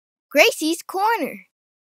Gracie's Corner.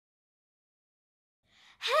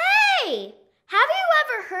 Hey! Have you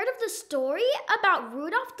ever heard of the story about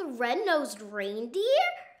Rudolph the Red-nosed Reindeer?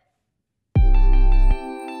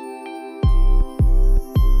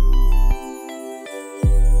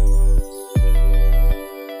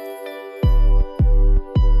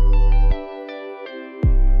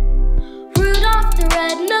 Rudolph the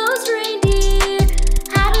Red-nosed Reindeer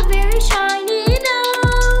had a very shiny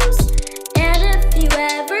nose, and if you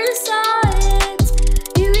ever saw it,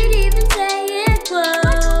 you would even say it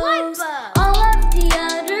glows. All of the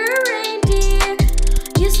other reindeer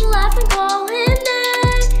used to laugh and call him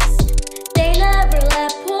names. They never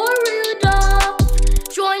let poor Rudolph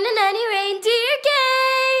join in any reindeer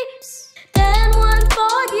games. Then one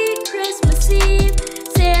foggy Christmas Eve,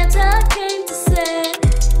 Santa came to say,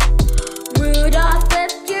 Rudolph,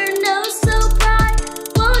 lift your nose so bright,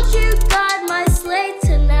 won't you guide my sleigh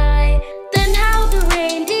tonight? Then how the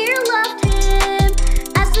reindeer loved him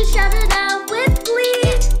as they shouted out with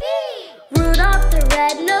glee. Rudolph the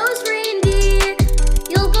Red-nosed Reindeer,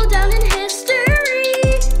 you'll go down in history.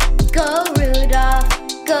 Go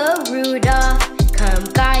Rudolph, come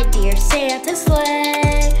guide dear Santa's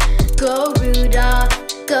sleigh. Go Rudolph,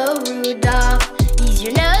 use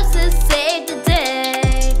your nose to save the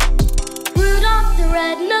day. Rudolph the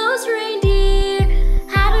Red-nosed Reindeer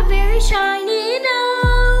had a very shiny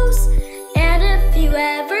nose, and if you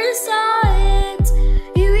ever saw it,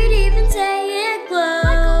 you would even say it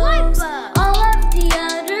glows. All of the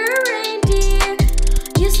other reindeer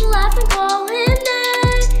used to laugh and call him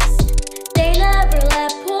names. They never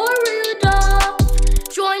let poor Rudolph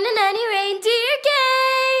join in any reindeer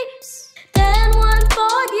games. Then one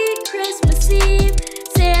foggy Christmas Eve,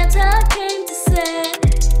 Santa came to say,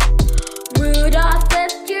 Rudolph,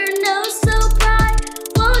 lift your nose so bright,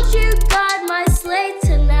 won't you guide my sleigh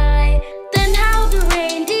tonight? Then how the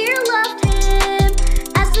reindeer loved him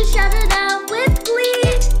as they shouted out with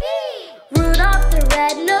glee. Rudolph the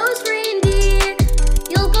Red-nosed Reindeer,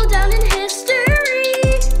 you'll go down in history.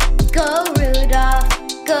 Go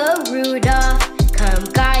Rudolph, come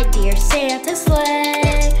guide dear Santa's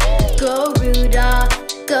sleigh. Go Rudolph,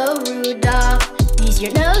 use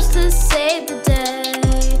your nose to save the day.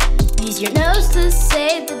 Use your nose to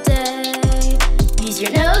save the day. Use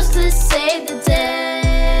your nose to save the day.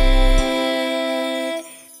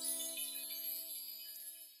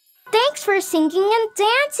 Thanks for singing and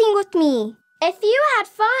dancing with me. If you had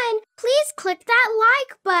fun, please click that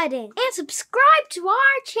like button and subscribe to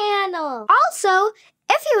our channel. Also,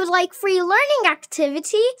 if you would like free learning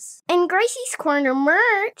activities and Gracie's Corner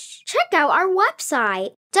merch, check out our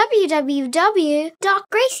website,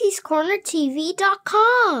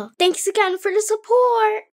 www.graciescornertv.com. Thanks again for the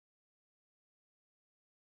support.